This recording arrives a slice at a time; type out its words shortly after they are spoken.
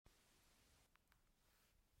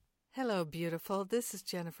Hello, beautiful. This is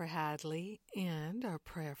Jennifer Hadley, and our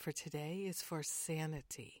prayer for today is for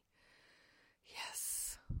sanity.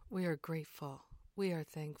 Yes, we are grateful. We are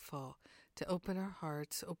thankful to open our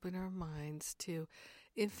hearts, open our minds to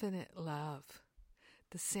infinite love.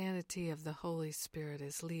 The sanity of the Holy Spirit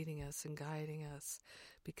is leading us and guiding us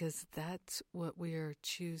because that's what we are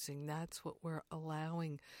choosing. That's what we're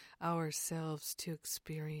allowing ourselves to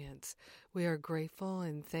experience. We are grateful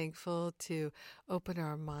and thankful to open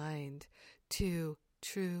our mind to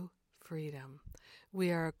true freedom.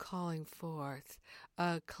 We are calling forth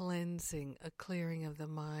a cleansing, a clearing of the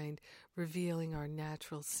mind, revealing our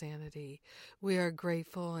natural sanity. We are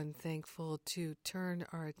grateful and thankful to turn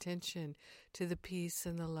our attention to the peace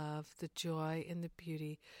and the love, the joy and the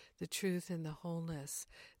beauty, the truth and the wholeness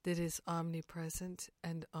that is omnipresent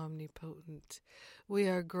and omnipotent. We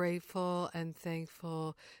are grateful and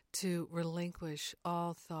thankful to relinquish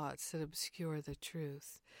all thoughts that obscure the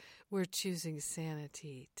truth. We're choosing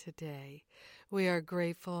sanity today. We are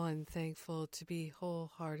grateful and thankful to be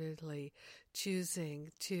wholeheartedly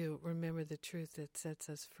choosing to remember the truth that sets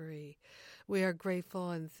us free. We are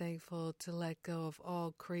grateful and thankful to let go of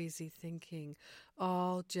all crazy thinking,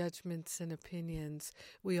 all judgments and opinions.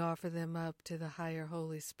 We offer them up to the higher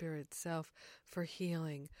Holy Spirit self for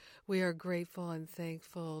healing. We are grateful and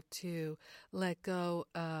thankful to let go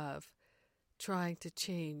of trying to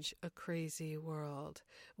change a crazy world.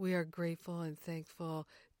 We are grateful and thankful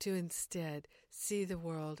to instead see the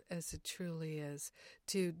world as it truly is,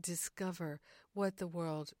 to discover what the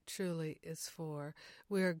world truly is for.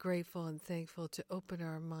 We are grateful and thankful to open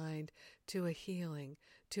our mind to a healing,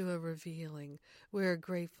 to a revealing. We are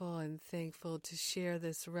grateful and thankful to share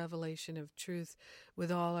this revelation of truth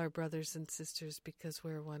with all our brothers and sisters because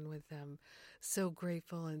we're one with them. So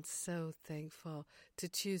grateful and so thankful to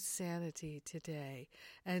choose sanity today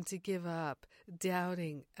and to give up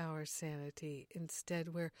doubting our sanity.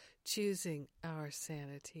 Instead, we're choosing our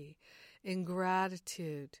sanity. In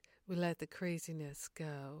gratitude, we let the craziness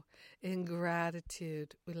go. In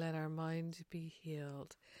gratitude, we let our mind be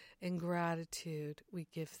healed. In gratitude, we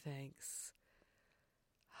give thanks.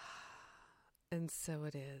 And so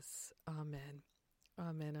it is. Amen.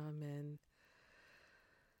 Amen. Amen.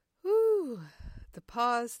 Woo! The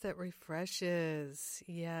pause that refreshes.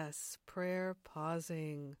 Yes, prayer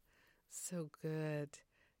pausing. So good.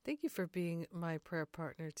 Thank you for being my prayer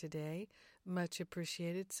partner today. Much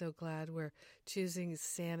appreciated. So glad we're choosing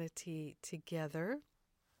sanity together.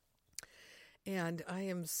 And I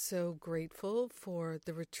am so grateful for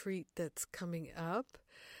the retreat that's coming up.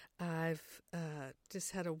 I've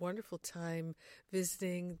just had a wonderful time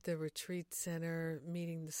visiting the retreat center,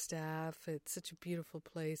 meeting the staff. It's such a beautiful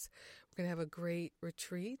place. We're going to have a great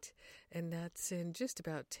retreat, and that's in just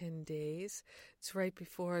about 10 days. It's right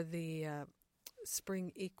before the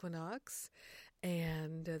spring equinox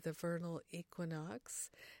and the vernal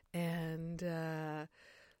equinox. And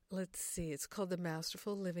let's see, it's called the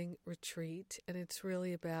Masterful Living Retreat, and it's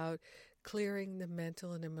really about clearing the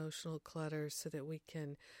mental and emotional clutter so that we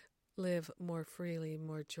can live more freely,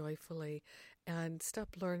 more joyfully, and stop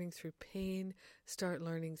learning through pain, start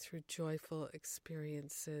learning through joyful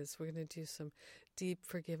experiences. We're going to do some deep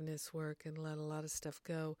forgiveness work and let a lot of stuff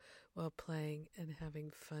go while playing and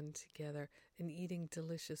having fun together and eating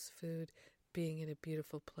delicious food, being in a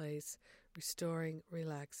beautiful place, restoring,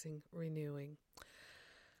 relaxing, renewing.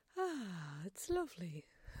 It's lovely.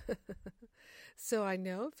 So I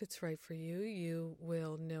know if it's right for you, you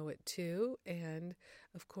will know it too. And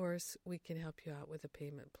of course, we can help you out with a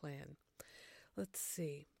payment plan. Let's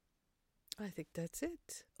see. I think that's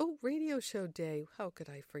it. Oh, radio show day. How could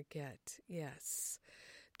I forget? Yes.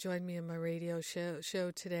 Join me in my radio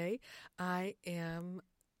show today. I am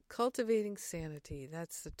cultivating sanity.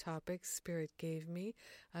 That's the topic Spirit gave me.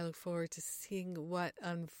 I look forward to seeing what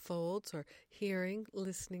unfolds or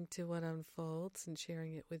listening to what unfolds and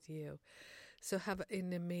sharing it with you. So have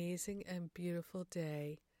an amazing and beautiful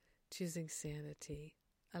day choosing sanity.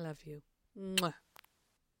 I love you. Mwah.